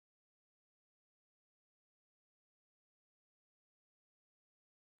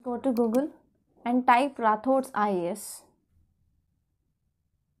Go to Google and type Rathod's IAS.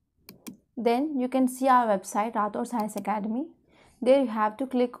 Then you can see our website Rathod's IAS Academy. There you have to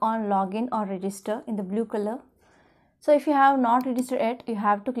click on login or register in the blue color. So if you have not registered yet, you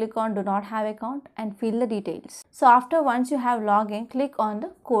have to click on do not have account and fill the details. So after once you have login, click on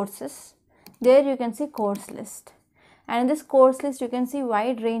the courses. There you can see course list. And in this course list you can see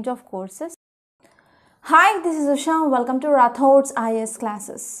wide range of courses. Hi, this is Usha. Welcome to Rathod's IAS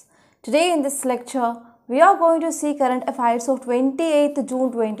classes. Today in this lecture, we are going to see current affairs of 28th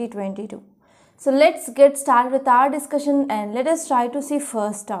June 2022. So let's get started with our discussion and let us try to see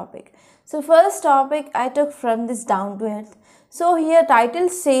first topic. So first topic I took from this down to earth. So here title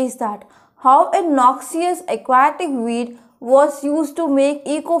says that how a noxious aquatic weed was used to make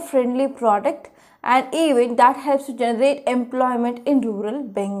eco-friendly product and even that helps to generate employment in rural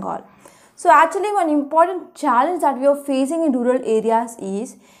Bengal. So actually one important challenge that we are facing in rural areas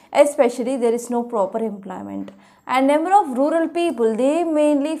is especially there is no proper employment and number of rural people they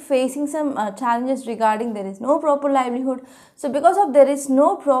mainly facing some challenges regarding there is no proper livelihood. So because of there is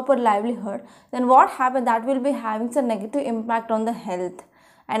no proper livelihood, then what happens that will be having some negative impact on the health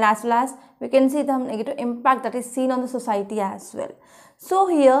and as well as we can see the negative impact that is seen on the society as well. So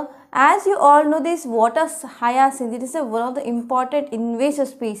here, as you all know, this water hyacinth, it is one of the important invasive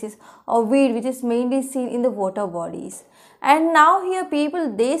species of weed which is mainly seen in the water bodies. And now here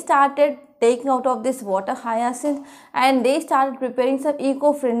people, they started taking out of this water hyacinth and they started preparing some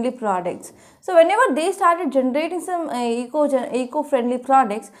eco-friendly products. So whenever they started generating some eco-friendly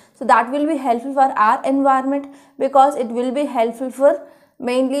products, so that will be helpful for our environment because it will be helpful for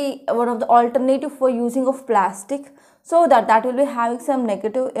mainly one of the alternative for using of plastic. So that will be having some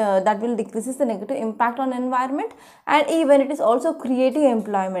negative that will decreases the negative impact on environment and even it is also creating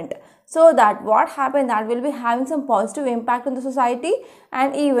employment. So that what happened that will be having some positive impact on the society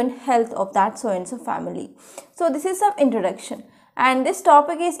and even health of that so and so family. So this is some introduction and this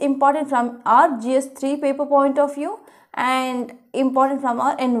topic is important from our GS3 paper point of view and important from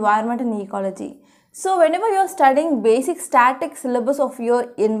our environment and ecology. So whenever you are studying basic static syllabus of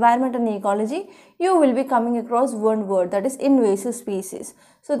your environment and ecology, you will be coming across one word that is invasive species.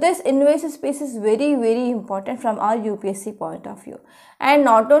 So this invasive species is very important from our UPSC point of view. And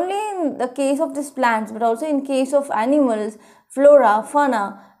not only in the case of these plants but also in case of animals, flora,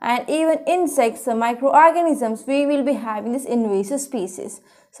 fauna and even insects, microorganisms, we will be having this invasive species.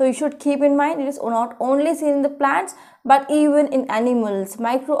 So you should keep in mind it is not only seen in the plants but even in animals,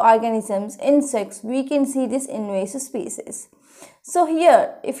 microorganisms, insects, we can see this invasive species. So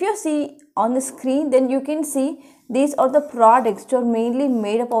here if you see on the screen then you can see these are the products which are mainly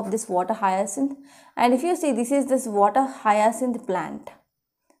made up of this water hyacinth and if you see this is this water hyacinth plant,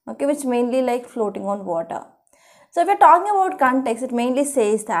 okay, which mainly like floating on water. So if you're talking about context, it mainly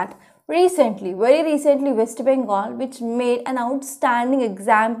says that very recently, West Bengal, which made an outstanding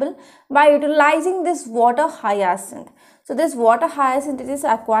example by utilizing this water hyacinth. So this water hyacinth is an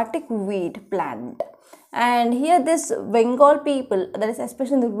aquatic weed plant. And here this Bengal people, that is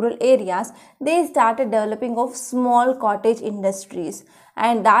especially in the rural areas, they started developing of small cottage industries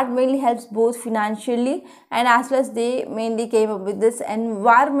and that mainly helps both financially and as well as they mainly came up with this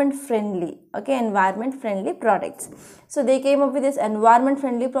environment friendly products. So they came up with this environment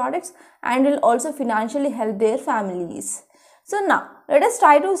friendly products and will also financially help their families. So now let us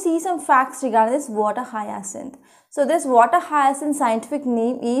try to see some facts regarding this water hyacinth. So this water hyacinth scientific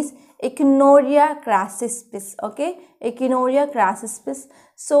name is Echinoria crassispis, okay, Echinoria crassispis.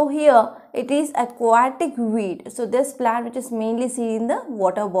 So here it is aquatic weed. So this plant which is mainly seen in the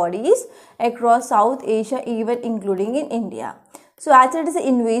water bodies across South Asia even including in India. So actually it is an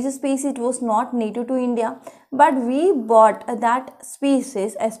invasive species, it was not native to India but we bought that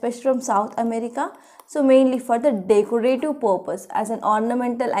species especially from South America. So mainly for the decorative purpose as an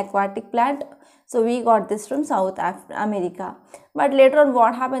ornamental aquatic plant. So we got this from South America. But later on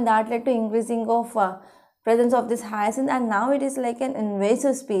what happened that led to increasing of presence of this hyacinth and now it is like an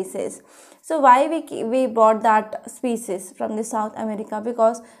invasive species. So why we bought that species from the South America?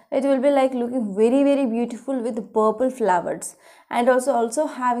 Because it will be like looking very beautiful with purple flowers and also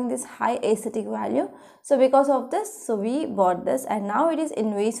having this high aesthetic value. So because of this, so we bought this and now it is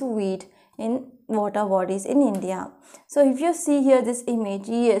invasive weed in water bodies in India. So if you see here this image,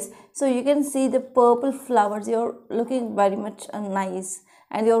 yes, so you can see the purple flowers, they are looking very much nice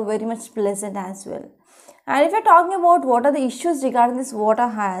and they are very much pleasant as well. And if you're talking about what are the issues regarding this water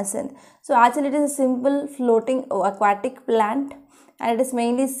hyacinth, so actually it is a simple floating aquatic plant and it is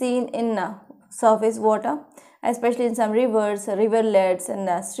mainly seen in surface water especially in some rivers, rivulets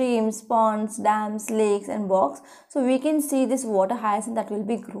and streams, ponds, dams, lakes and bogs. So we can see this water hyacinth that will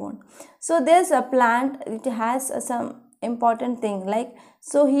be grown. So there's a plant, it has some important thing, like,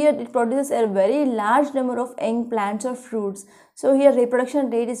 so here it produces a very large number of young plants or fruits. So here reproduction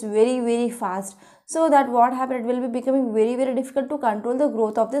rate is very fast, so that what happened, it will be becoming very difficult to control the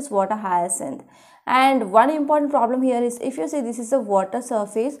growth of this water hyacinth. And one important problem here is, if you see, this is the water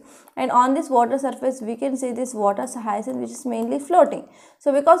surface, and on this water surface we can see this water hyacinth which is mainly floating.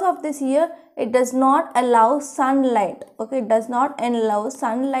 So because of this here, it does not allow sunlight, okay, it does not allow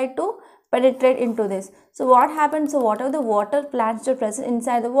sunlight to penetrate into this. So what happens, so whatever the water plants are present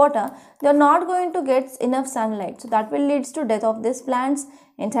inside the water, they are not going to get enough sunlight, so that will leads to death of these plants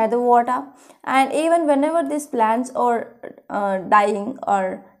inside the water. And even whenever these plants are dying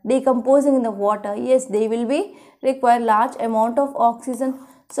or decomposing in the water, yes, they will be require large amount of oxygen.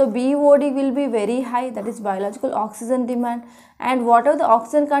 So BOD will be very high, that is biological oxygen demand, and whatever the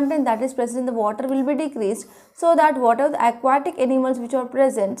oxygen content that is present in the water will be decreased, so that whatever the aquatic animals which are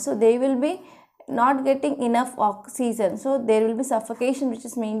present, so they will be not getting enough oxygen, so there will be suffocation, which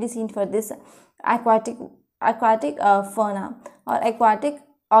is mainly seen for this aquatic fauna or aquatic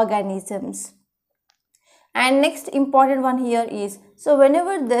organisms. And next important one here is, so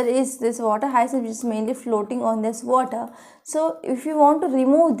whenever there is this water hyacinth which is mainly floating on this water, so if you want to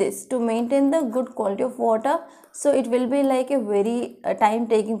remove this to maintain the good quality of water, so it will be like a very time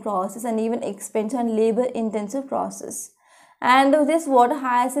taking process and even expensive and labor intensive process. And this water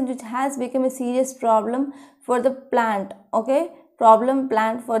hyacinth which has become a serious problem for the plant, okay, problem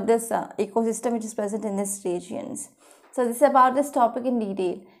plant for this ecosystem which is present in these regions. So this is about this topic in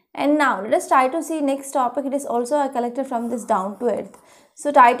detail. And now let us try to see next topic. It is also collected from this Down to Earth. So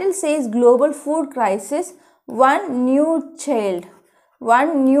title says global food crisis, one new child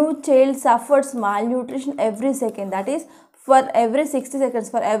suffers malnutrition every second, that is for every 60 seconds,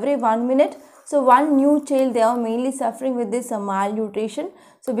 for every 1 minute. So one new child, they are mainly suffering with this malnutrition.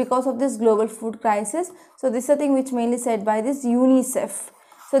 So because of this global food crisis, so this is a thing which mainly said by this UNICEF.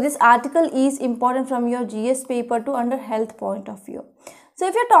 So this article is important from your GS paper to under health point of view. So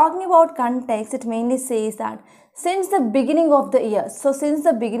if you're talking about context, it mainly says that since the beginning of the year,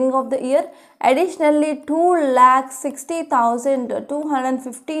 additionally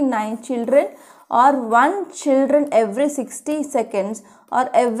 2,60,259 children or one children every 60 seconds or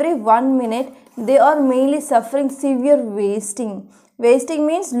every 1 minute, they are mainly suffering severe wasting. Wasting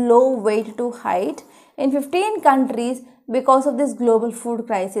means low weight to height in 15 countries because of this global food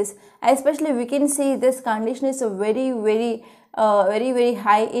crisis. Especially we can see this condition is very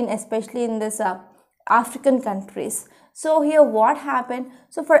high in, especially in this African countries. So here what happened,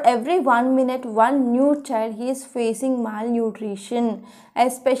 so for every 1 minute one new child, he is facing malnutrition,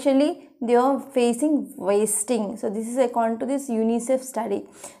 especially they are facing wasting. So this is according to this UNICEF study.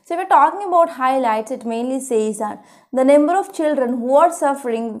 So if we are talking about highlights, it mainly says that the number of children who are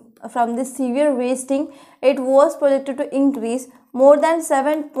suffering from this severe wasting, it was projected to increase more than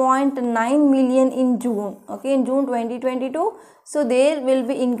 7.9 million in June, okay, in June 2022. So there will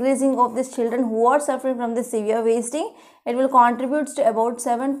be increasing of these children who are suffering from the severe wasting. It will contribute to about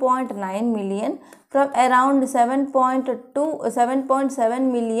 7.9 million from around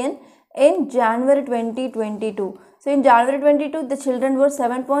 7.7 million in January 2022. So in January 22, the children were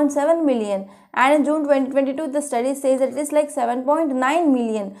 7.7 million, and in June 2022, the study says that it is like 7.9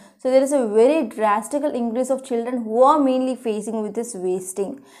 million. So there is a very drastic increase of children who are mainly facing with this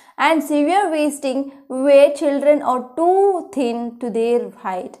wasting. And severe wasting where children are too thin to their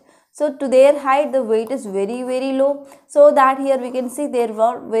height. So to their height, the weight is very low. So that here we can see they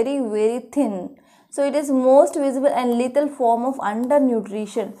were very thin. So it is most visible and lethal form of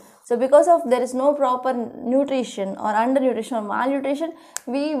undernutrition. So because of there is no proper nutrition or undernutrition or malnutrition,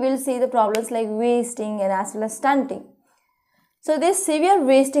 we will see the problems like wasting and as well as stunting. So this severe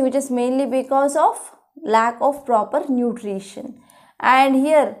wasting, which is mainly because of lack of proper nutrition. And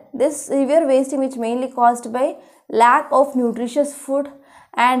here this severe wasting which mainly caused by lack of nutritious food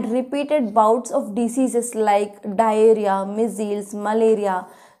and repeated bouts of diseases like diarrhea, measles, malaria.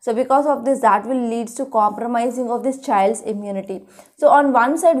 So because of this, that will lead to compromising of this child's immunity. So on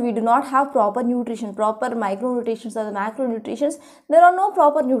one side, we do not have proper nutrition, proper micronutrients or the macronutrients. There are no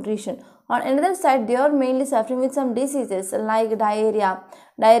proper nutrition. On another side, they are mainly suffering with some diseases like diarrhea.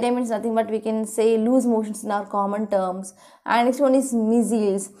 Diarrhea means nothing but we can say loose motions in our common terms. And next one is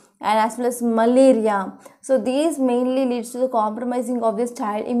measles and as well as malaria. So these mainly leads to the compromising of this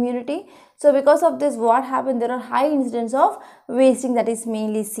child immunity. So because of this, what happened? There are high incidence of wasting that is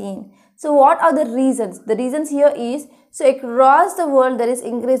mainly seen. So what are the reasons? The reasons here is, so across the world there is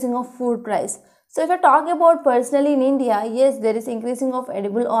increasing of food price. So if I talk about personally in India, yes, there is increasing of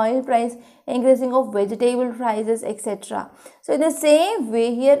edible oil price, increasing of vegetable prices, etc. So in the same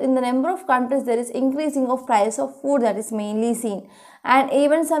way, here in the number of countries, there is increasing of price of food that is mainly seen, and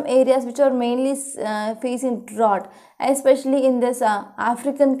even some areas which are mainly facing drought, especially in this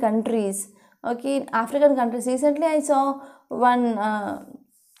African countries. Okay, in African countries, recently I saw one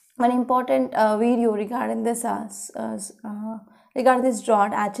important video regarding this regarding this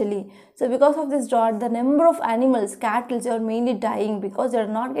drought actually. So because of this drought, the number of animals, cattle, are mainly dying because they are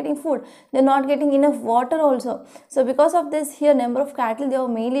not getting food, they are not getting enough water also. So because of this, here number of cattle, they are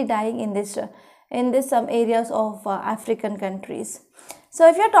mainly dying in this some areas of African countries. So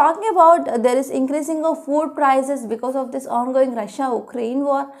if you are talking about there is increasing of food prices because of this ongoing Russia-Ukraine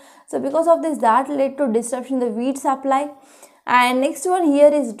war. So because of this, that led to disruption in the wheat supply. And next one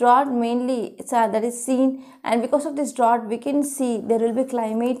here is drought mainly that is seen, and because of this drought we can see there will be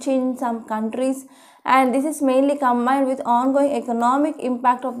climate change in some countries, and this is mainly combined with ongoing economic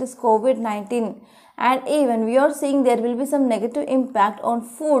impact of this COVID-19, and even we are seeing there will be some negative impact on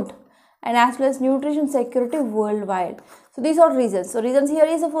food and as well as nutrition security worldwide. So these are reasons. So reasons here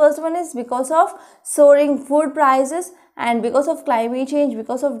is the first one is because of soaring food prices, and because of climate change,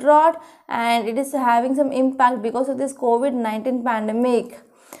 because of drought, and it is having some impact because of this COVID-19 pandemic.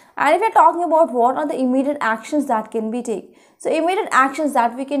 And if we are talking about what are the immediate actions that can be taken, so immediate actions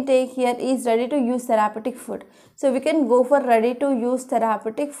that we can take here is ready to use therapeutic food. So we can go for ready to use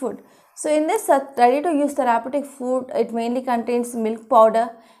therapeutic food. So in this ready to use therapeutic food, it mainly contains milk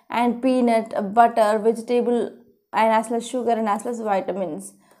powder and peanut butter, vegetable, and as well as sugar and as well as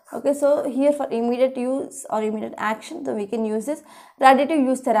vitamins. Okay, so here for immediate use or immediate action, so we can use this ready to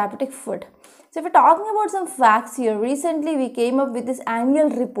use therapeutic food. So if we're talking about some facts here, recently we came up with this annual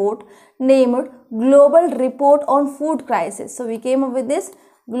report named Global Report on Food Crisis. So we came up with this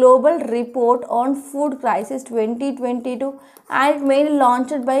Global Report on Food Crisis 2022, and it mainly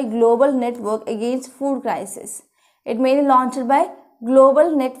launched by Global Network Against Food Crisis. It mainly launched by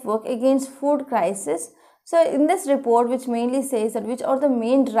Global Network Against Food Crisis. So in this report, which mainly says that which are the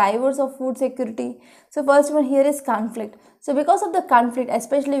main drivers of food security. So first one here is conflict. So because of the conflict,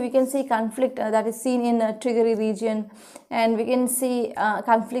 especially we can see conflict that is seen in Tigray region, and we can see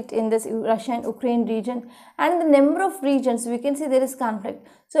conflict in this Russia and Ukraine region, and in the number of regions we can see there is conflict.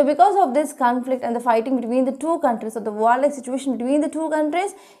 So because of this conflict and the fighting between the two countries, or the warlike situation between the two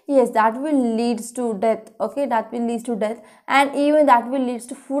countries, yes, that will leads to death. Okay, that will lead to death, and even that will leads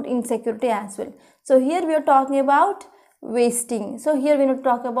to food insecurity as well. So here we are talking about wasting. So here we need to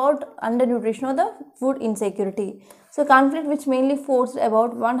talk about undernutrition or the food insecurity. So conflict which mainly forced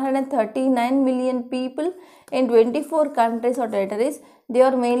about 139 million people in 24 countries or territories, they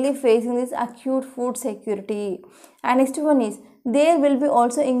are mainly facing this acute food security. And next one is there will be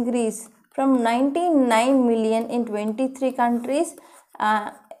also increase from 99 million in 23 countries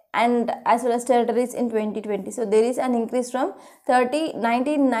and as well as territories in 2020. So there is an increase from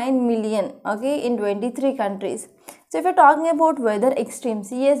 99 million, okay, in 23 countries. So if you're talking about weather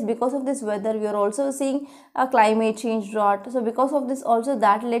extremes, yes, because of this weather we are also seeing a climate change, drought. So because of this also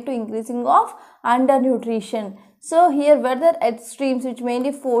that led to increasing of undernutrition. So here weather extremes which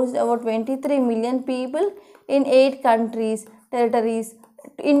mainly forced about 23 million people in 8 countries, territories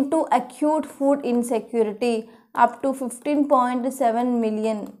into acute food insecurity, up to 15.7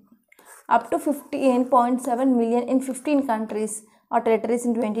 million, up to 15.7 million in 15 countries or territories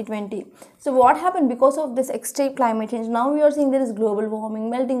in 2020. So what happened because of this extreme climate change? Now we are seeing there is global warming,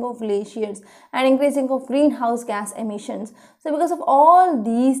 melting of glaciers, and increasing of greenhouse gas emissions. So because of all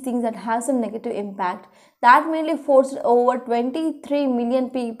these things that have some negative impact, that mainly forced over 23 million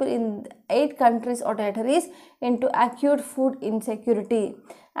people in 8 countries or territories into acute food insecurity.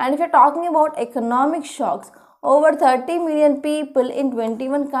 And if you're talking about economic shocks, over 30 million people in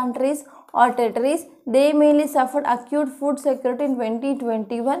 21 countries or territories, they mainly suffered acute food security in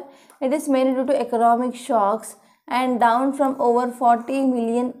 2021. It is mainly due to economic shocks, and down from over 40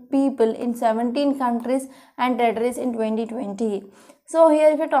 million people in 17 countries and territories in 2020. So here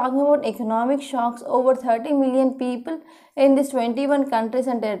if you are talking about economic shocks, over 30 million people in these 21 countries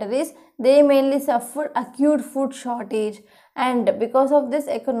and territories, they mainly suffered acute food shortage, and because of this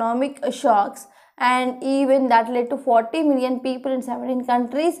economic shocks, and even that led to 40 million people in 17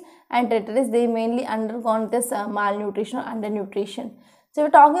 countries and territories, they mainly undergone this malnutrition or undernutrition. So we're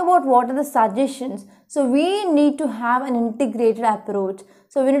talking about what are the suggestions. So we need to have an integrated approach.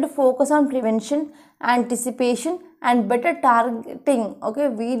 So we need to focus on prevention, anticipation, and better targeting.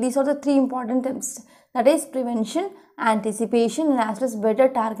 Okay, these are the 3 important terms, that is prevention, anticipation, and as well as better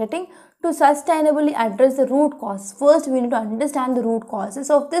targeting, to sustainably address the root cause. First, we need to understand the root causes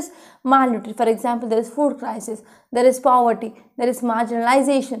of this malnutrition. For example, there is food crisis, there is poverty, there is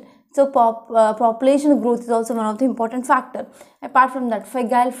marginalization. So population growth is also one of the important factor. Apart from that,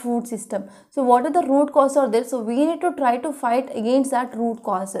 fragile food system. So what are the root causes are there? So we need to try to fight against that root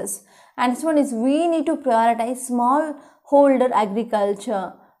causes. And this one is we need to prioritize smallholder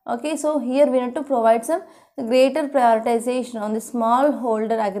agriculture. Okay, so here we need to provide some greater prioritization on the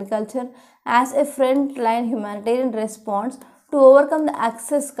smallholder agriculture as a frontline humanitarian response to overcome the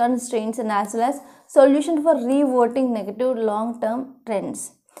access constraints and as well as solution for reverting negative long-term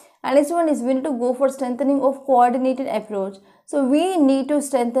trends. And next one is we need to go for strengthening of coordinated approach. So we need to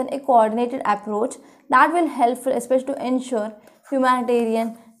strengthen a coordinated approach that will help especially to ensure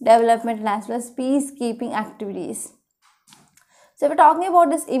humanitarian development and as well as peacekeeping activities. So if we're talking about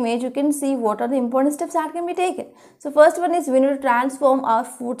this image, you can see what are the important steps that can be taken. So first one is we need to transform our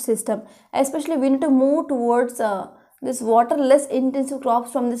food system. Especially we need to move towards this water less intensive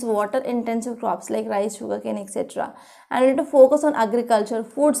crops from this water intensive crops like rice, sugarcane, etc. And we need to focus on agriculture,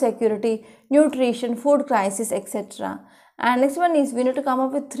 food security, nutrition, food crisis, etc. And next one is we need to come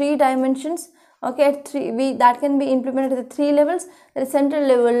up with 3 dimensions. Okay, that can be implemented at the 3 levels, that is central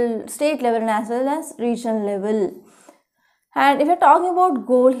level, state level and as well as regional level. And if you're talking about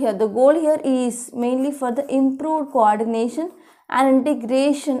goal here, the goal here is mainly for the improved coordination and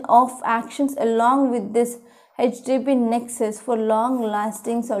integration of actions along with this HDP nexus for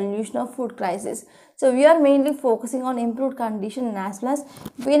long-lasting solution of food crisis. So we are mainly focusing on improved condition and as well as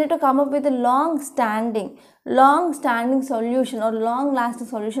we need to come up with a long-standing solution or long-lasting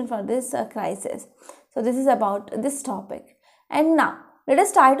solution for this crisis. So this is about this topic. And now let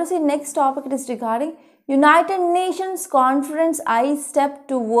us try to see next topic. It is regarding United Nations Conference I Step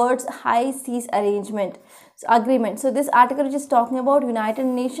Towards High Seas Agreement. So this article is just talking about United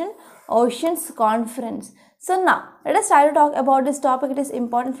Nations Oceans Conference. So now let us try to talk about this topic. It is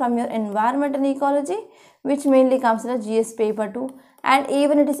important from your environment and ecology, which mainly comes in the GS paper 2, and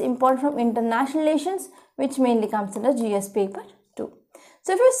even it is important from international relations, which mainly comes in the GS paper 2.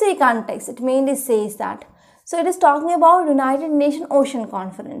 So if you see context, it mainly says that. So it is talking about United Nations Ocean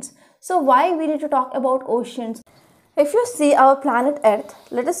Conference. So why we need to talk about oceans? If you see our planet Earth,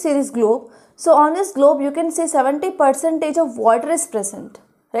 let us see this globe. So on this globe, you can see 70% of water is present,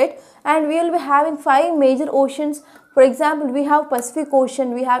 right? And we will be having 5 major oceans. For example, we have Pacific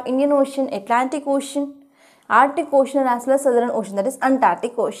Ocean, we have Indian Ocean, Atlantic Ocean, Arctic Ocean and as well as Southern Ocean, that is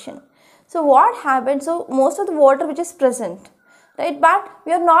Antarctic Ocean. So what happens? So most of the water which is present, right? But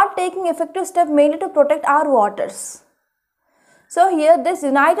we are not taking effective step mainly to protect our waters. So here this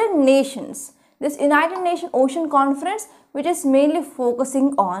United Nations Ocean Conference, which is mainly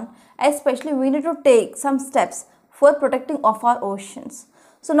focusing on, especially we need to take some steps for protecting of our oceans.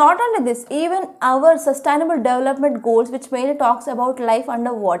 So not only this, even our sustainable development goals, which mainly talks about life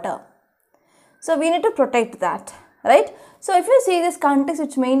underwater. So we need to protect that, right? So if you see this context,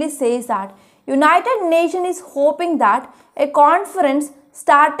 which mainly says that United Nations is hoping that a conference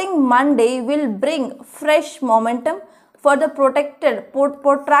starting Monday will bring fresh momentum for the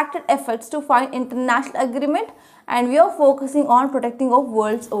protracted efforts to find international agreement, and we are focusing on protecting of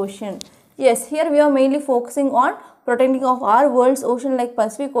world's ocean. Yes, here we are mainly focusing on protecting of our world's ocean like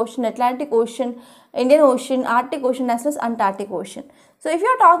Pacific Ocean, Atlantic Ocean, Indian Ocean, Arctic Ocean as well as Antarctic Ocean. So if you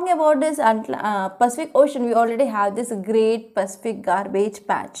are talking about this Pacific Ocean, we already have this Great Pacific Garbage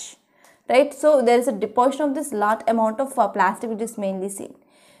Patch, right? So there is a deposition of this large amount of plastic which is mainly seen.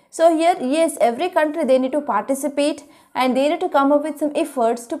 So here, yes, every country they need to participate and they need to come up with some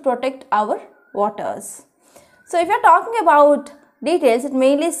efforts to protect our waters. So if you are talking about details, it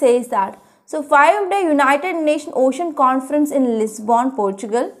mainly says that, so 5-day United Nations Ocean Conference in Lisbon,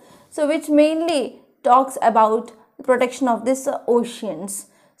 Portugal, so which mainly talks about the protection of this oceans.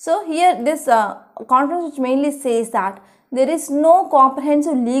 So here this conference which mainly says that there is no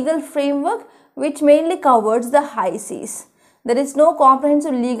comprehensive legal framework which mainly covers the high seas. There is no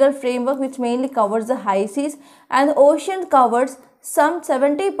comprehensive legal framework which mainly covers the high seas, and the ocean covers some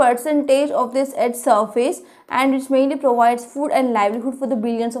 70% of this Earth's surface, and which mainly provides food and livelihood for the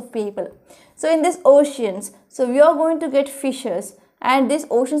billions of people. So in these oceans, so we are going to get fishes, and these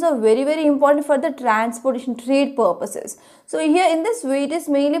oceans are very important for the transportation trade purposes. So here in this way, it is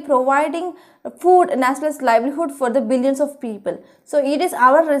mainly providing food and as well as livelihood for the billions of people. So it is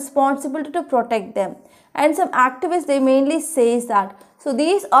our responsibility to protect them. And some activists, they mainly says that, so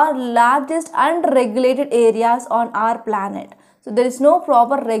these are largest unregulated areas on our planet. So there is no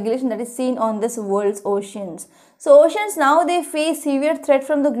proper regulation that is seen on this world's oceans. So oceans now they face severe threat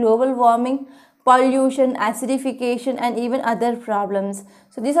from the global warming, pollution, acidification, and even other problems.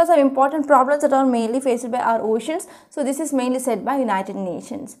 So these are some important problems that are mainly faced by our oceans. So this is mainly said by United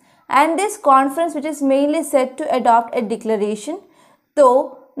Nations. And this conference, which is mainly said to adopt a declaration,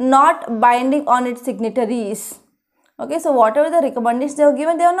 though not binding on its signatories. Okay, so whatever the recommendations they are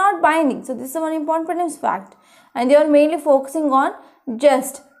given, they are not binding. So this is one important fact. And they are mainly focusing on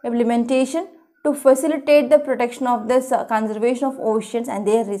just implementation to facilitate the protection of this conservation of oceans and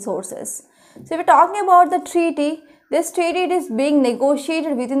their resources. So if we're talking about the treaty, this treaty is being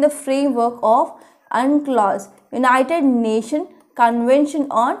negotiated within the framework of UNCLOS, United Nations Convention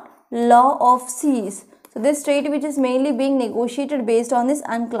on Law of Seas. So this treaty which is mainly being negotiated based on this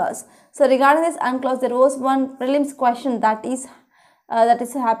UNCLOS. So regarding this UNCLOS, there was one prelims question that is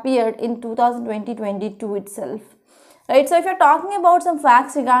appeared in 2020-22 itself. Right, so if you're talking about some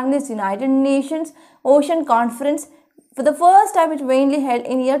facts regarding this United Nations Ocean Conference, for the first time it mainly held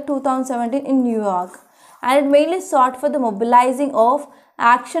in year 2017 in New York, and it mainly sought for the mobilizing of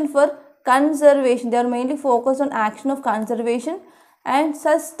action for conservation. They are mainly focused on action of conservation and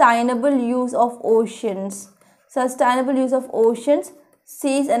sustainable use of oceans,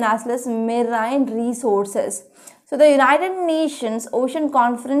 seas, and as well as marine resources. So the United Nations Ocean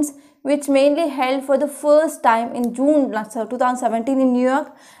Conference, which mainly held for the first time in June 2017 in New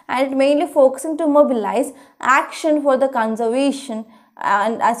York, and it mainly focusing to mobilize action for the conservation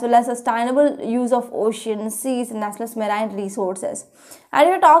and as well as sustainable use of oceans, seas, and as well as marine resources. And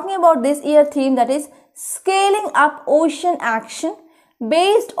we are talking about this year theme, that is scaling up ocean action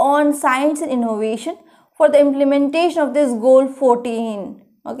based on science and innovation for the implementation of this goal 14.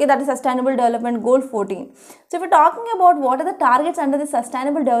 Okay, that is Sustainable Development Goal 14. So if we're talking about what are the targets under the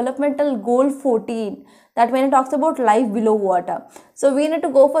Sustainable Developmental Goal 14, that when it talks about life below water. So we need to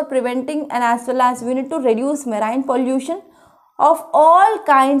go for preventing and as well as we need to reduce marine pollution of all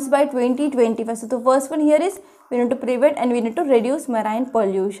kinds by 2025. So the first one here is we need to prevent and we need to reduce marine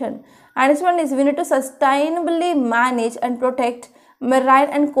pollution. And this one is we need to sustainably manage and protect marine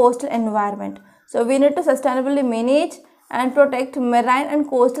and coastal environment. So we need to sustainably manage and protect marine and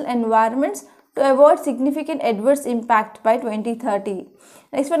coastal environments to avoid significant adverse impact by 2030.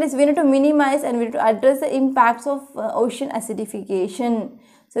 Next one is we need to minimize and we need to address the impacts of ocean acidification.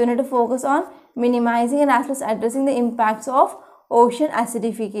 So we need to focus on minimizing and as well as addressing the impacts of ocean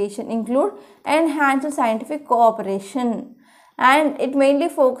acidification, include enhanced scientific cooperation, and it mainly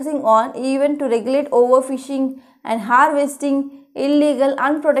focusing on even to regulate overfishing and harvesting, illegal,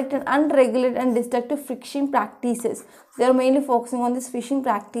 unprotected, unregulated and destructive fishing practices. They are mainly focusing on these fishing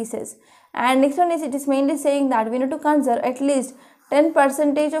practices. And next one is it is mainly saying that we need to conserve at least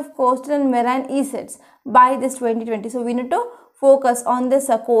 10% of coastal and marine assets by this 2020. So we need to focus on this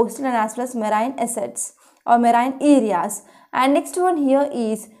coastal and as well as marine assets or marine areas. And next one here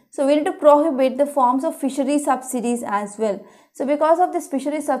is, so we need to prohibit the forms of fishery subsidies as well. So because of this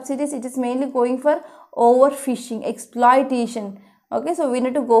fishery subsidies, it is mainly going for overfishing, exploitation. Okay, so we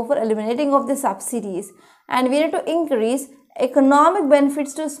need to go for eliminating of the subsidies, and we need to increase economic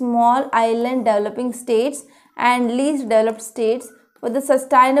benefits to small island developing states and least developed states for the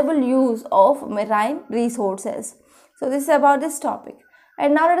sustainable use of marine resources. So this is about this topic.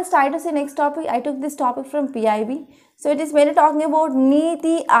 And now let us try to see next topic. I took this topic from PIB. So it is mainly talking about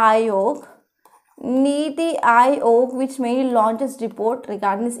Niti Aayog, which mainly launched its report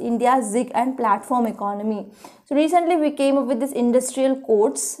regarding this India's zig and platform economy. So recently we came up with this industrial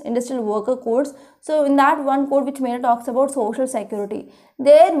worker codes. So in that one code which mainly talks about social security,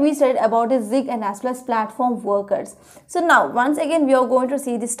 there we said about the zig and as well as platform workers. So now once again we are going to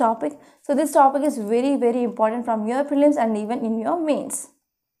see this topic. So this topic is very, very important from your prelims and even in your mains.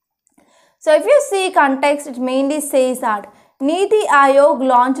 So if you see context, it mainly says that Niti Aayog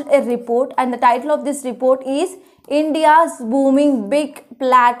launched a report, and the title of this report is India's Booming Big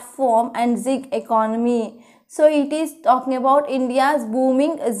Platform and Zig Economy. So it is talking about India's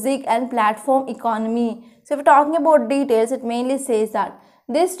booming zig and platform economy. So if we're talking about details, it mainly says that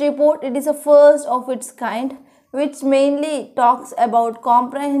this report, it is a first of its kind, which mainly talks about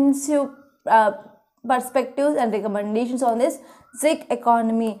comprehensive perspectives and recommendations on this zig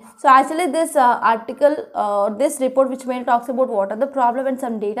economy. So actually this this report which mainly talks about what are the problem and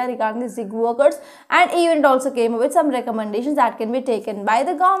some data regarding the zig workers, and even it also came up with some recommendations that can be taken by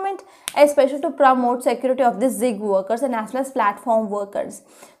the government, especially to promote security of the zig workers and as well as platform workers.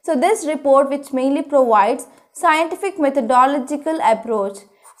 So this report which mainly provides scientific methodological approach.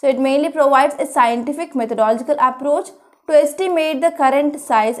 So it mainly provides a scientific methodological approach to estimate the current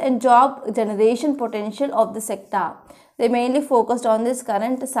size and job generation potential of the sector. they mainly focused on this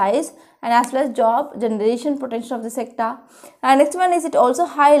current size and as well as job generation potential of the sector. And next one is it also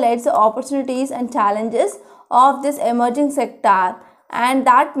highlights the opportunities and challenges of this emerging sector, and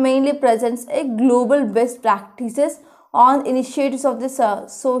that mainly presents a global best practices on initiatives of this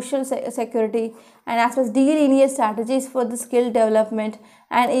social security and as well as delineate strategies for the skill development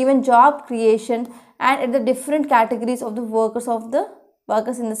and even job creation and at the different categories of the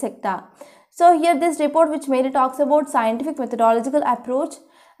workers in the sector. So here this report which mainly talks about scientific methodological approach,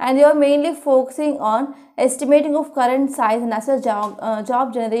 and they are mainly focusing on estimating of current size and as well as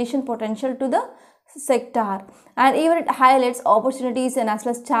job generation potential to the sector, and even it highlights opportunities and as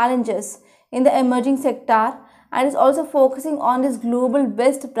well as challenges in the emerging sector, and is also focusing on this global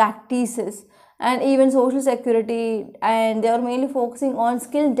best practices and even social security, and they are mainly focusing on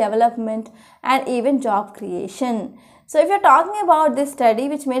skill development and even job creation. So if you are talking about this study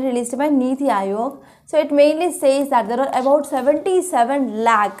which made released by Niti Aayog, so it mainly says that there are about 77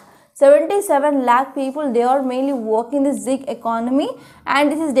 lakh people, they are mainly working in this gig economy,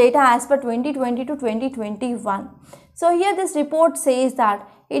 and this is data as per 2020 to 2021. So here this report says that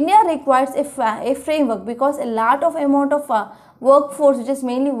India requires a framework because a lot of amount of workforce which is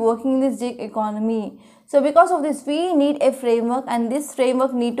mainly working in this gig economy. So because of this we need a framework, and this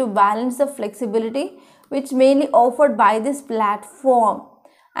framework need to balance the flexibility which mainly offered by this platform,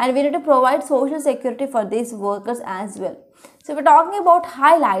 and we need to provide social security for these workers as well. So if we're talking about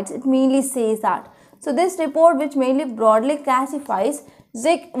highlights, it mainly says that, so this report which mainly broadly classifies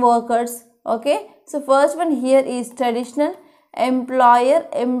gig workers, okay. So first one here is traditional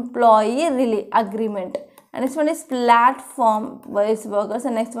employer-employee agreement, and next one is platform based workers,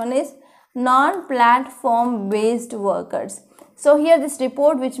 and next one is non-platform based workers. So here this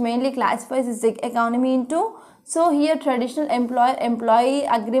report which mainly classifies the gig economy into, so here traditional employer-employee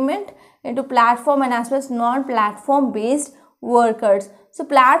agreement into platform and as well as non-platform based workers. So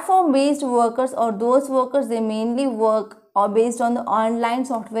platform based workers or those workers, they mainly work or based on the online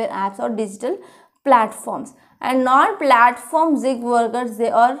software apps or digital platforms, and non-platform gig workers, they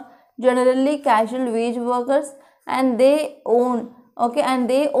are generally casual wage workers, and they own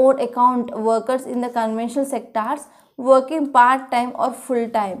account workers in the conventional sectors working part-time or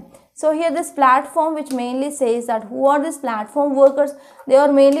full-time. So here this platform which mainly says that who are these platform workers, they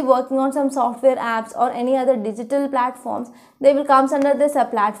are mainly working on some software apps or any other digital platforms, they will come under this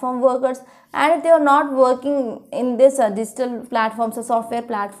platform workers. And if they are not working in this digital platforms or software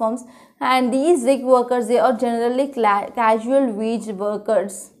platforms, and these gig workers, they are generally casual wage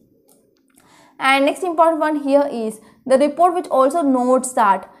workers. And next important one here is the report which also notes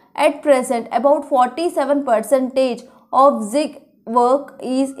that at present about 47% of gig work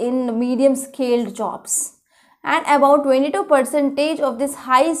is in medium scaled jobs, and about 22% of this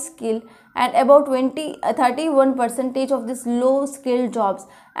high skill, and about 31% of this low skilled jobs,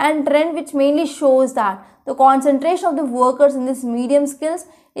 and trend which mainly shows that the concentration of the workers in this medium skills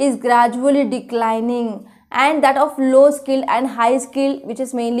is gradually declining, and that of low skill and high skill which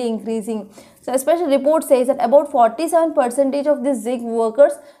is mainly increasing. So a special report says that about 47% of these gig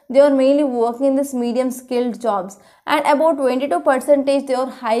workers, they are mainly working in this medium skilled jobs, and about 22% they are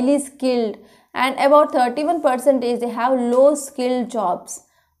highly skilled, and about 31% they have low skilled jobs,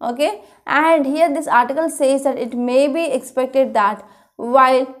 okay. And here this article says that it may be expected that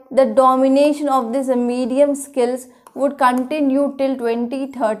while the domination of this medium skills would continue till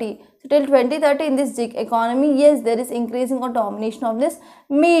 2030. So till 2030 in this gig economy, yes, there is increasing or domination of this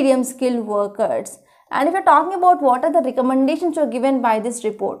medium skilled workers. And if you're talking about what are the recommendations are given by this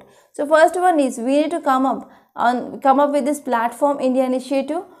report, so first one is we need to come up with this Platform India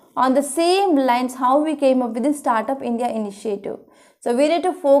initiative on the same lines how we came up with this Startup India initiative. So we need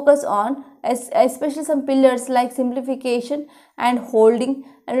to focus on especially some pillars like simplification and holding,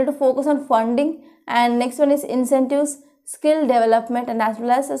 and we need to focus on funding, and next one is incentives, skill development, and as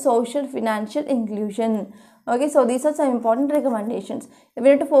well as a social financial inclusion. Okay, so these are some important recommendations. We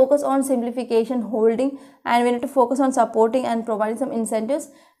need to focus on simplification, holding, and we need to focus on supporting and providing some incentives,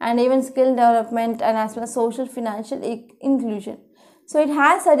 and even skill development, and as well as social financial inclusion. So it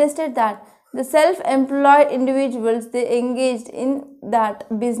has suggested that the self-employed individuals, they engaged in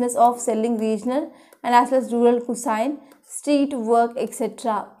that business of selling regional and as well as rural cuisine, street work,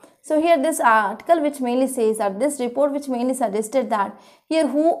 etc. So here this article which mainly says that this report which mainly suggested that here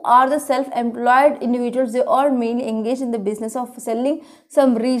who are the self-employed individuals, they are mainly engaged in the business of selling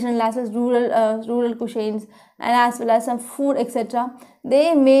some regional as well as rural cuisines and as well as some food, etc.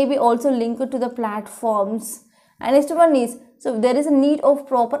 They may be also linked to the platforms. And next one is, so there is a need of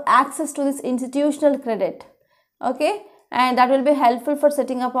proper access to this institutional credit, okay, and that will be helpful for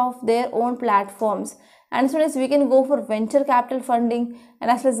setting up of their own platforms. and as soon as we can go for venture capital funding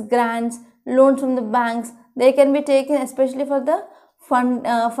and as well as grants, loans from the banks, they can be taken, especially for the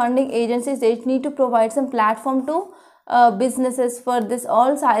funding agencies. They need to provide some platform to businesses for this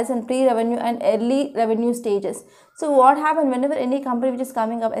all size and pre-revenue and early revenue stages. So what happens whenever any company which is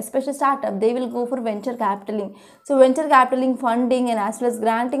coming up, especially startup, they will go for venture capitaling. So venture capitaling funding and as well as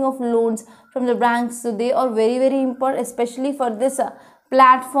granting of loans from the banks, so they are very, very important, especially for this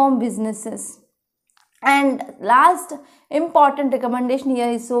platform businesses. And last important recommendation here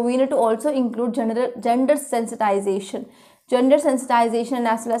is, so we need to also include gender sensitization and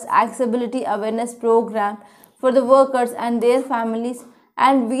as well as accessibility awareness program for the workers and their families,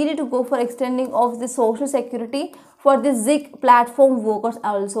 and we need to go for extending of the social security for the ZIG platform workers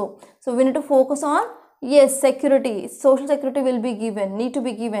also. So we need to focus on, yes, security, social security will be given, need to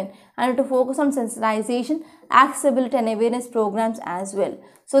be given, and to focus on sensitization, accessibility and awareness programs as well.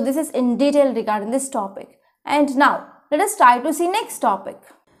 So this is in detail regarding this topic. And now let us try to see next topic.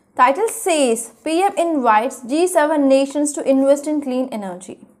 Title says PM invites G7 nations to invest in clean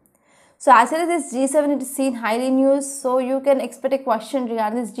energy. So actually this G7 it is seen highly in news, so you can expect a question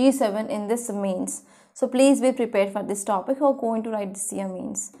regarding this G7 in this mains. So please be prepared for this topic who are going to write this year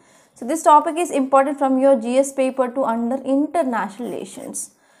mains. So this topic is important from your GS paper to under international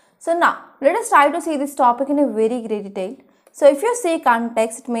relations. So now let us try to see this topic in a very great detail. So if you see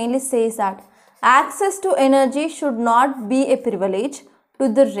context, it mainly says that access to energy should not be a privilege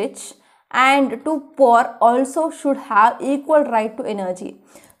to the rich, and to poor also should have equal right to energy.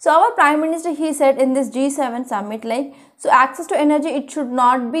 So our Prime Minister, he said in this G7 summit, like, so access to energy, it should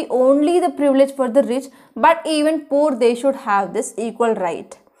not be only the privilege for the rich, but even poor, they should have this equal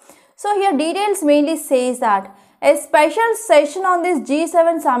right. So here details mainly says that a special session on this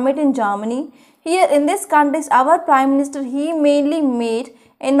G7 summit in Germany. Here in this context, our Prime Minister, he mainly made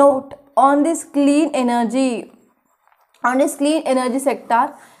a note on this clean energy,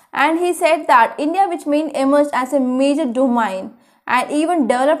 sector, and he said that India, which emerged as a major domain, and even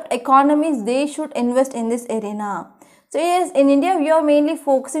developed economies, they should invest in this arena. So yes, in India we are mainly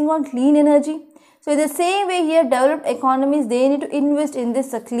focusing on clean energy. So in the same way here, developed economies, they need to invest in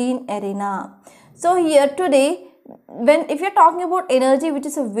this clean arena. So here today, if you're talking about energy, which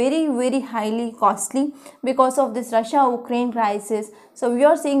is a very, very highly costly because of this Russia-Ukraine crisis, so we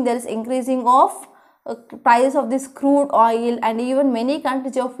are seeing there is increasing of prices of this crude oil, and even many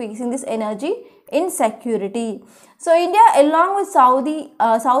countries are facing this energy insecurity. So India, along with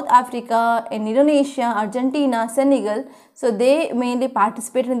South Africa, and Indonesia, Argentina, Senegal, so they mainly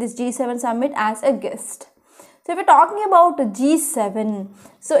participated in this G7 summit as a guest. So if we're talking about G7,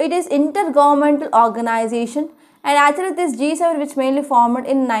 so it is intergovernmental organization, and actually this G7 which mainly formed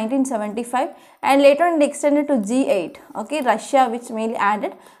in 1975 and later it extended to G8, okay, Russia which mainly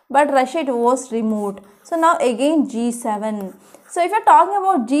added, but Russia it was removed. So now again G7. So if you're talking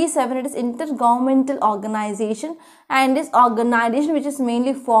about G7, it is intergovernmental organization, and this organization which is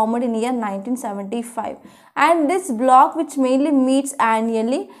mainly formed in year 1975, and this block which mainly meets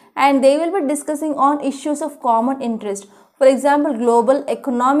annually, and they will be discussing on issues of common interest, for example global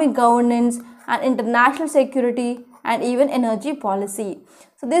economic governance and international security and even energy policy.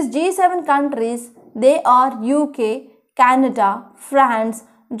 So these G7 countries, they are UK, Canada, France,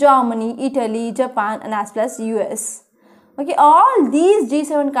 Germany, Italy, Japan and as well as US. Okay, all these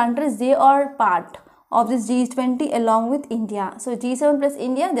G7 countries, they are part of this G20 along with India. So G7 plus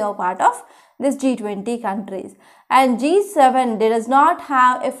India, they are part of this G20 countries. And G7, they does not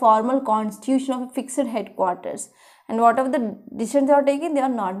have a formal constitution of a fixed headquarters. And whatever the decisions they are taking, they are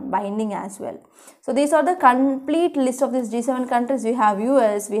not binding as well. So these are the complete list of these G7 countries. We have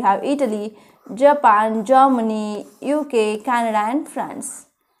US, we have Italy, Japan, Germany, UK, Canada and France.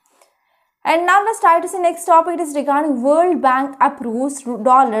 And now let's try to see next topic. It is regarding World Bank approves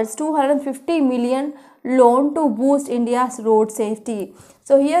 $250 million loan to boost India's road safety.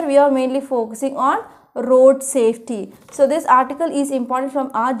 So here we are mainly focusing on road safety. So this article is important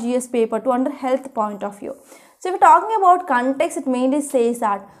from our GS paper to under health point of view. So if we're talking about context, it mainly says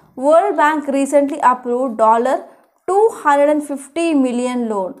that World Bank recently approved $250 million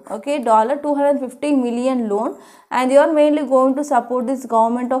loan, okay, $250 million loan, and they are mainly going to support this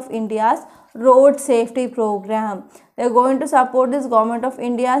government of India's road safety program. They are going to support this government of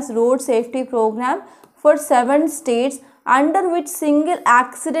India's road safety program for 7 states, under which single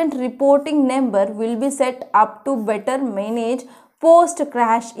accident reporting number will be set up to better manage post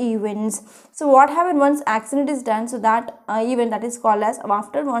crash events. So what happens once accident is done? So that event, that is called as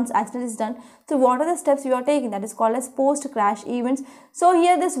after once accident is done. So what are the steps you are taking? That is called as post crash events. So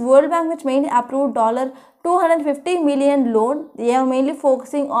here this World Bank, which mainly approved $250 million loan, they are mainly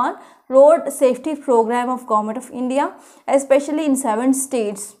focusing on road safety program of Government of India, especially in 7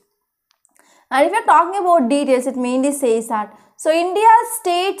 states. And if you are talking about details, it mainly says that, so India's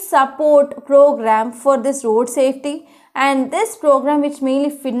state support program for this road safety, and this program which mainly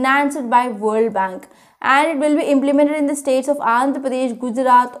financed by World Bank, and it will be implemented in the states of Andhra Pradesh,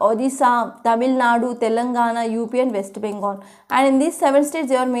 Gujarat, Odisha, Tamil Nadu, Telangana, UP and West Bengal. And in these 7 states,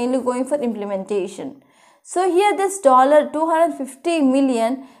 they are mainly going for implementation. So here this $250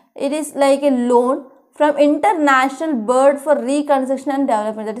 million, it is like a loan from International Bird for Reconstruction and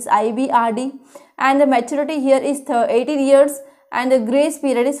Development, that is IBRD, and the maturity here is 18 years and the grace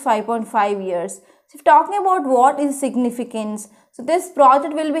period is 5.5 years. So if talking about what is significance, so this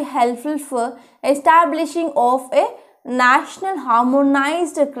project will be helpful for establishing of a national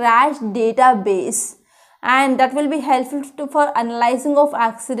harmonized crash database, and that will be helpful for analyzing of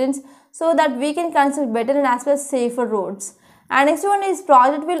accidents so that we can construct better and as well as safer roads. And next one is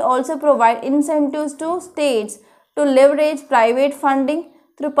project will also provide incentives to states to leverage private funding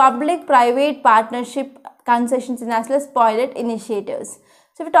through public-private partnership concessions and as well as pilot initiatives.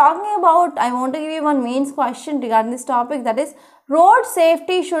 So if we're talking about, I want to give you one main question regarding this topic, that is road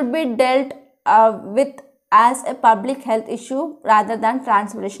safety should be dealt with as a public health issue rather than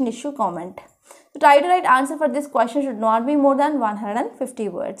transportation issue. Comment. So try to write answer for this question should not be more than 150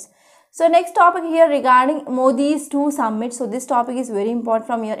 words. So next topic here regarding Modi's 2 summits. So this topic is very important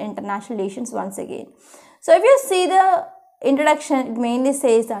from your international relations once again. So if you see the introduction, it mainly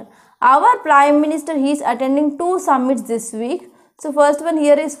says that our Prime Minister, he is attending 2 summits this week. So first one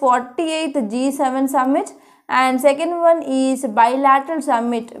here is 48th G7 summit, and second one is bilateral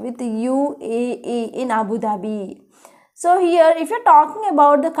summit with UAE in Abu Dhabi. So here if you are talking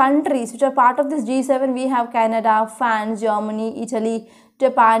about the countries which are part of this G7, we have Canada, France, Germany, Italy,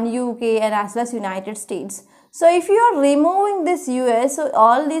 Japan, UK and as well as United States. So if you are removing this US, so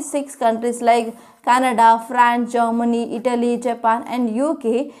all these 6 countries like Canada, France, Germany, Italy, Japan and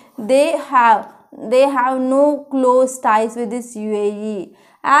UK, they have no close ties with this UAE.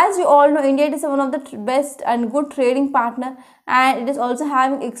 As you all know, India is one of the best and good trading partner, and it is also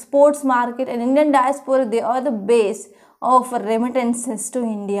having exports market, and Indian diaspora, they are the base of remittances to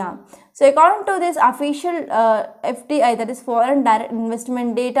India. So according to this official FDI, that is foreign direct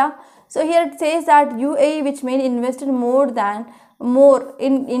investment data, so here it says that UAE, which mainly invested more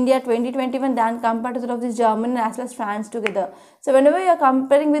in India 2021 than compared to that of this Germany as well as France together. So whenever you are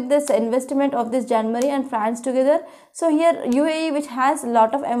comparing with this investment of this Germany and France together, so here UAE, which has a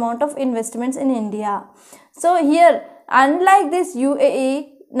lot of amount of investments in India. So here, unlike this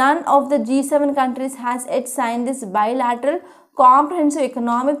UAE, none of the G7 countries has yet signed this bilateral comprehensive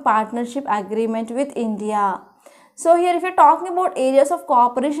economic partnership agreement with India. So here if you are talking about areas of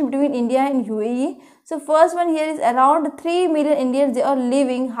cooperation between India and UAE, so first one here is around 3 million Indians, they are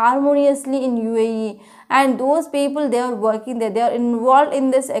living harmoniously in UAE, and those people, they are working there, they are involved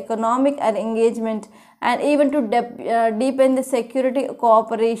in this economic engagement, and even to deepen the security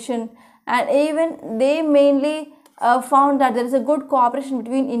cooperation, and even they mainly found that there is a good cooperation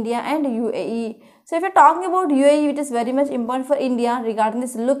between India and UAE. So if you are talking about UAE, it is very much important for India regarding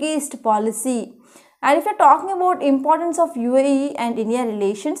this look east policy. And if you are talking about importance of UAE and India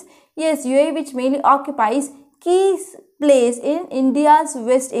relations, yes, UAE, which mainly occupies key place in India's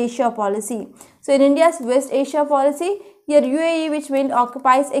West Asia policy. So in India's West Asia policy, here UAE, which mainly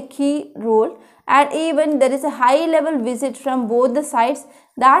occupies a key role, and even there is a high level visit from both the sides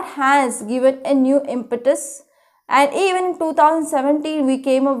that has given a new impetus. And even in 2017, we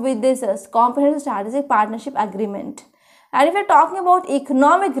came up with this comprehensive strategic partnership agreement. And if we are talking about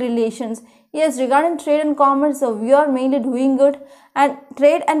economic relations, yes, regarding trade and commerce, so we are mainly doing good. And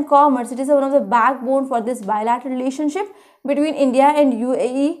trade and commerce, it is one of the backbone for this bilateral relationship between India and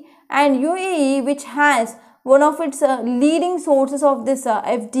UAE. And UAE, which has one of its leading sources of this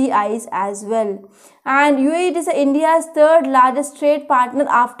FDIs as well. And UAE is India's 3rd largest trade partner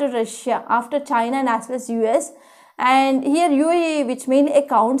after Russia, after China and as well as US. And here UAE, which mainly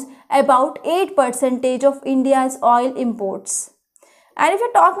accounts about 8% of India's oil imports. And if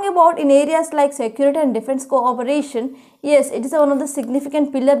you're talking about in areas like security and defense cooperation, yes, it is one of the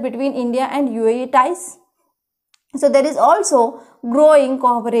significant pillar between India and UAE ties. So there is also growing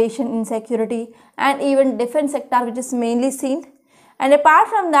cooperation in security and even defense sector, which is mainly seen. And apart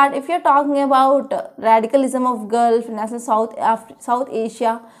from that, if you're talking about radicalism of Gulf and as South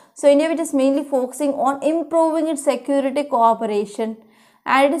Asia, so India which is mainly focusing on improving its security cooperation,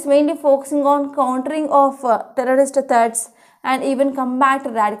 and it is mainly focusing on countering of terrorist threats and even combat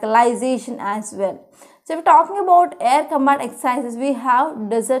radicalization as well. So if we're talking about air combat exercises, we have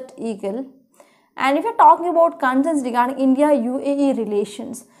Desert Eagle. And if you're talking about concerns regarding India-UAE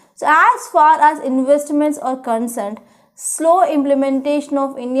relations, so as far as investments are concerned, slow implementation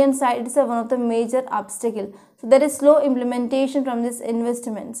of Indian side is one of the major obstacle. So there is slow implementation from these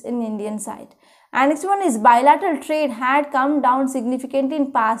investments in Indian side. And next one is bilateral trade had come down significantly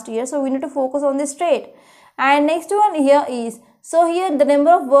in past years, so we need to focus on this trade. And next one here is, so here the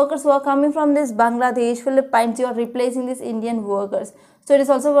number of workers who are coming from this Bangladesh, Philippines, you are replacing these Indian workers. So it is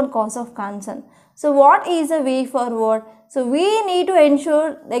also one cause of concern. So what is the way forward? So we need to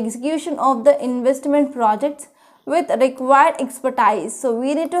ensure the execution of the investment projects with required expertise. So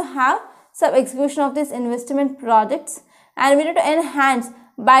we need to have some execution of these investment projects, and we need to enhance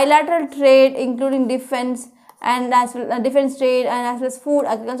bilateral trade including defense and as well defense trade and as well as food,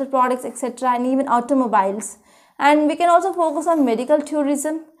 agricultural products, etc., and even automobiles. And we can also focus on medical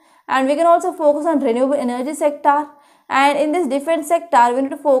tourism, and we can also focus on renewable energy sector. And in this defense sector, we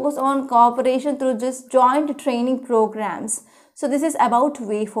need to focus on cooperation through this joint training programs. So this is about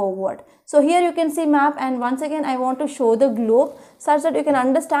way forward. So here you can see map, and once again I want to show the globe such that you can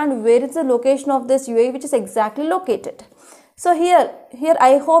understand where is the location of this UAE which is exactly located. So here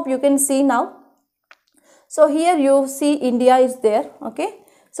I hope you can see now. So here you see India is there, okay.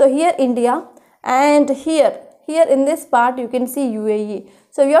 So here India, and here in this part you can see UAE.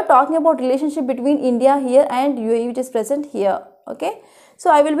 So we are talking about relationship between India here and UAE which is present here, okay. So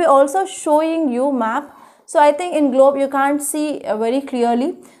I will be also showing you map. So I think in globe you can't see very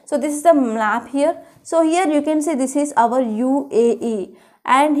clearly. So this is the map here. So here you can see this is our UAE.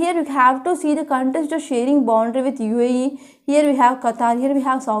 And here you have to see the countries just sharing boundary with UAE. Here we have Qatar, here we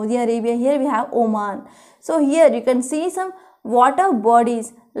have Saudi Arabia, here we have Oman. So here you can see some water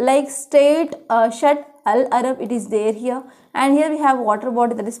bodies like State Shat Al Arab, it is there here. And here we have water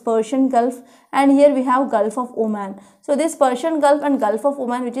body, that is Persian Gulf, and here we have Gulf of Oman. So this Persian Gulf and Gulf of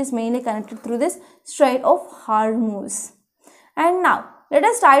Oman which is mainly connected through this Strait of Hormuz. And now let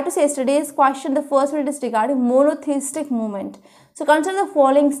us try to say yesterday's question. The first one is regarding monotheistic movement. So consider the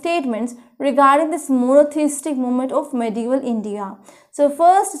following statements regarding this monotheistic movement of medieval India. So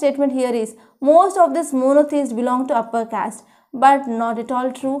first statement here is, most of these monotheists belong to upper caste, but not at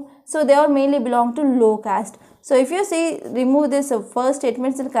all true. So they are mainly belong to low caste. So if you see, remove this first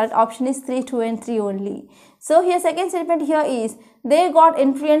statement, the correct option is 3, 2 and 3 only. So here second statement here is, they got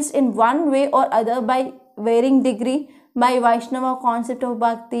influenced in one way or other by varying degree by Vaishnava concept of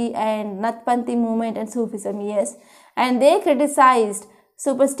Bhakti and Natpanthi movement and Sufism, yes. And they criticized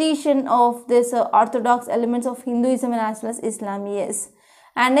superstition of this orthodox elements of Hinduism and as well as Islam, yes.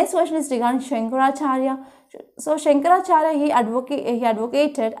 And next question is regarding Shankaracharya. So Shankaracharya, he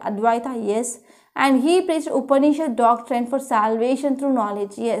advocated Advaita, yes. And he preached Upanishad doctrine for salvation through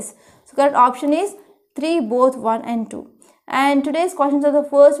knowledge, yes. So correct option is 3, both 1 and 2. And today's questions are, the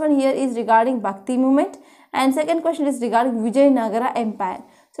first one here is regarding Bhakti movement, and second question is regarding Vijayanagara Empire.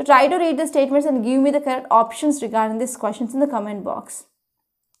 So try to read the statements and give me the correct options regarding these questions in the comment box.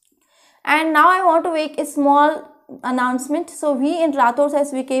 And now I want to make a small announcement. So we in Rathod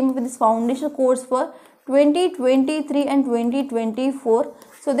as we came up with this foundational course for 2023 and 2024.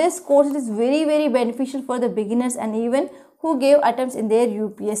 So this course is very beneficial for the beginners and even who gave attempts in their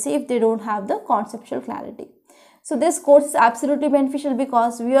UPSC if they don't have the conceptual clarity. So this course is absolutely beneficial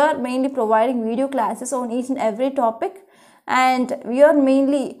because we are mainly providing video classes on each and every topic, and we are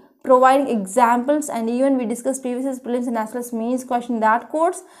mainly providing examples, and even we discussed previous prelims and as well as mains question in that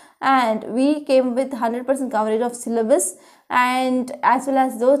course, and we came with 100% coverage of syllabus, and as well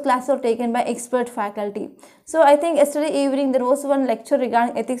as those classes are taken by expert faculty. So I think yesterday evening there was one lecture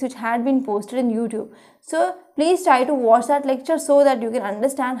regarding ethics which had been posted in YouTube. So please try to watch that lecture so that you can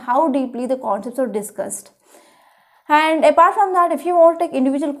understand how deeply the concepts are discussed. And apart from that, if you want to take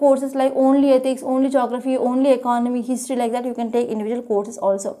individual courses like only ethics, only geography, only economy, history, like that, you can take individual courses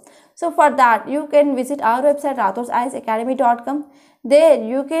also. So for that, you can visit our website rathodisacademy.com. There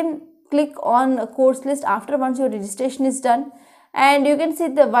you can click on a course list after once your registration is done, and you can see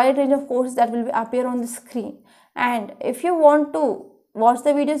the wide range of courses that will appear on the screen. And if you want to watch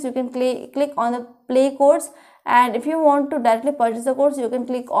the videos, you can click on the play course, and if you want to directly purchase the course, you can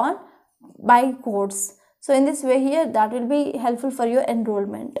click on buy course. So in this way here, that will be helpful for your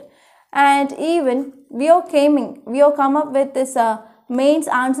enrollment. And even we are come up with this mains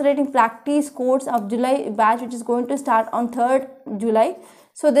answer writing practice course of July batch, which is going to start on 3rd July.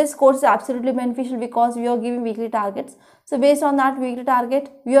 So this course is absolutely beneficial because we are giving weekly targets. So based on that weekly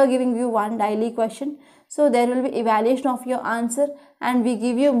target, we are giving you one daily question. So there will be evaluation of your answer and we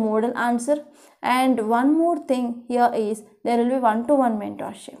give you model answer. And one more thing here is there will be one-to-one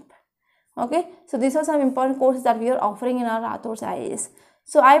mentorship. Okay, so these are some important courses that we are offering in our Rathod's IAS.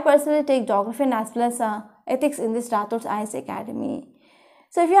 So I personally take geography and as well as ethics in this Rathod's IAS Academy.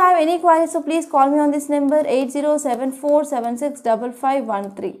 So if you have any queries, so please call me on this number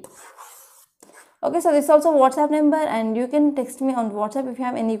 8074765513. Okay, so this is also WhatsApp number and you can text me on WhatsApp if you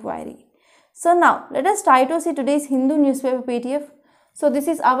have any query. So now let us try to see today's Hindu newspaper PDF. So this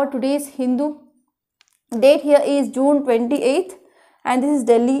is our today's Hindu. Date here is June 28th and this is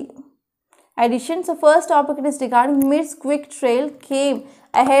Delhi edition. So first topic it is regarding Mir's quick trail came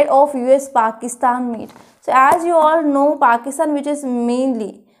ahead of US-Pakistan meet. So as you all know, Pakistan which is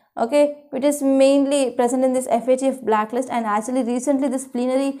mainly present in this FATF blacklist, and actually recently this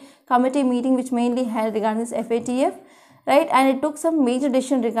plenary committee meeting which mainly held regarding this FATF, right, and it took some major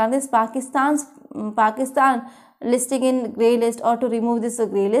decision regarding this Pakistan listing in grey list or to remove this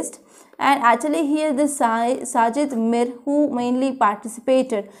grey list. And actually here this Sajid Mir who mainly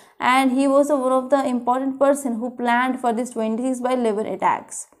participated and he was one of the important person who planned for this 26/11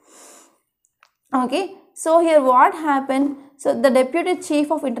 attacks. Okay, so here what happened, so the deputy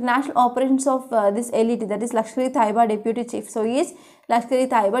chief of international operations of this LET, that is Lashkar-e-Taiba deputy chief, so he is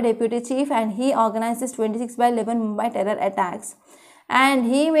Lashkar-e-Taiba deputy chief and he organized this 26/11 Mumbai terror attacks. And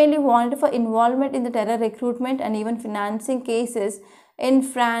he mainly wanted for involvement in the terror recruitment and even financing cases in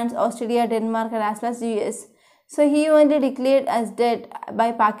France, Australia, Denmark and as well as US. So he only declared as dead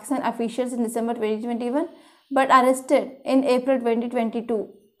by Pakistan officials in December 2021 but arrested in April 2022.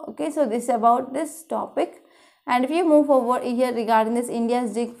 Okay, so this is about this topic. And if you move forward here regarding this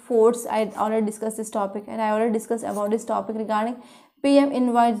India's big force, I already discussed this topic and I already discussed about this topic regarding PM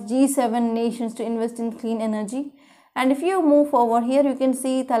invites G7 nations to invest in clean energy. And if you move forward here, you can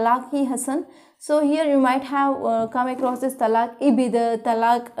see Talaq-e-Hasan. So here you might have come across this Talaq-e-Bidar,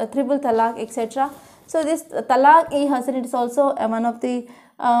 Talaq, triple Talaq, etc. So this Talaq-e-Hasan, it is also one of the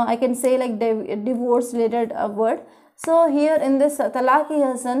I can say like divorce related word. So here in this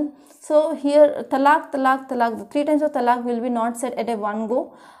Talaq-e-Hasan, so here talaq, the 3 times of talaq will be not said at a one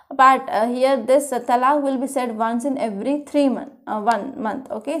go, but here this talaq will be said once in every 1 month.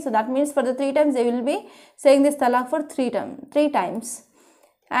 Okay, so that means for the 3 times they will be saying this talaq for 3 times.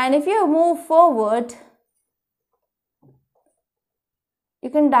 And if you move forward, you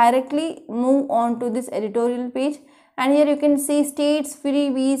can directly move on to this editorial page. And here you can see states,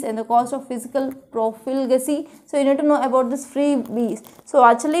 freebies and the cost of physical profligacy. So you need to know about this freebies. So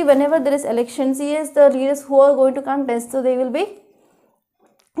actually whenever there is elections, yes, the leaders who are going to contest, so they will be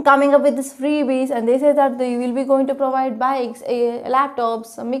coming up with this freebies and they say that they will be going to provide bikes,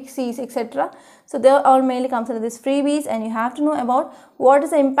 laptops, mixies, etc. So they all mainly comes under this freebies, and you have to know about what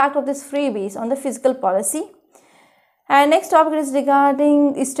is the impact of this freebies on the fiscal policy. And next topic is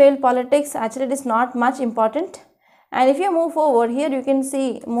regarding Israel politics. Actually it is not much important. And if you move forward, here you can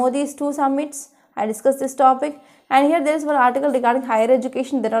see Modi's 2 summits. I discussed this topic. And here there is one article regarding higher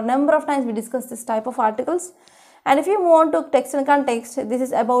education. There are a number of times we discussed this type of articles. And if you move on to text and context, this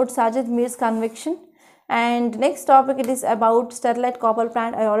is about Sajid Mir's conviction. And next topic, it is about Sterlite copper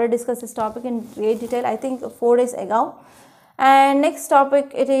plant. I already discussed this topic in great detail, I think 4 days ago. And next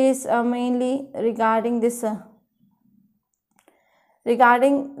topic, it is mainly regarding this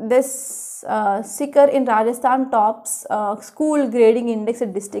Sikar in Rajasthan tops school grading index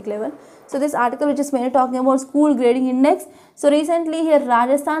at district level. So this article which is mainly talking about school grading index. So recently here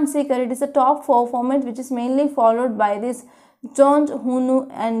Rajasthan Sikar, it is the top performance which is mainly followed by this Jhansi, Hunu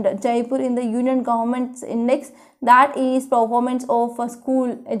and Jaipur in the union government's index, that is performance of a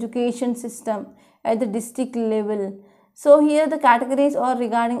school education system at the district level. So here the categories are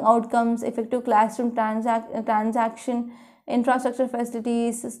regarding outcomes, effective classroom transaction, infrastructure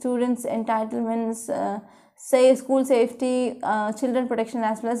facilities, students entitlements, school safety, children protection,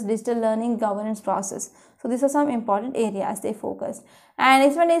 as well as digital learning governance process. So these are some important areas they focused. And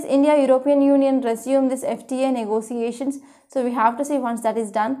next one is India European Union resume this FTA negotiations. So we have to see once that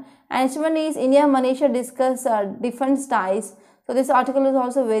is done. And next one is India Malaysia discuss defense ties. So this article is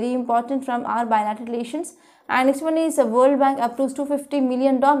also very important from our bilateral relations. And next one is World Bank approves $250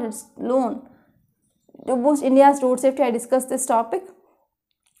 million loan to boost India's road safety. I discussed this topic.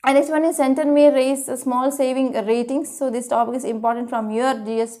 And next one is center may raise small saving ratings. So this topic is important from your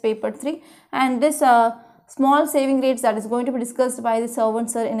GS paper 3. And this small saving rates that is going to be discussed by the servant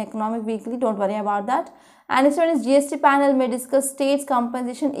sir in Economic Weekly. Don't worry about that. And next one is GST panel may discuss states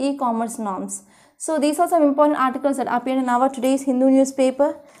compensation e-commerce norms. So these are some important articles that appeared in our today's Hindu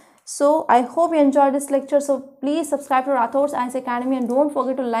newspaper. So I hope you enjoyed this lecture. So please subscribe to Rathod's Science Academy and don't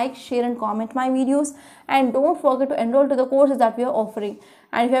forget to like, share and comment my videos, and don't forget to enroll to the courses that we are offering.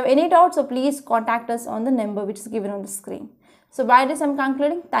 And if you have any doubts, so please contact us on the number which is given on the screen. So by this I'm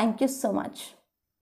concluding. Thank you so much.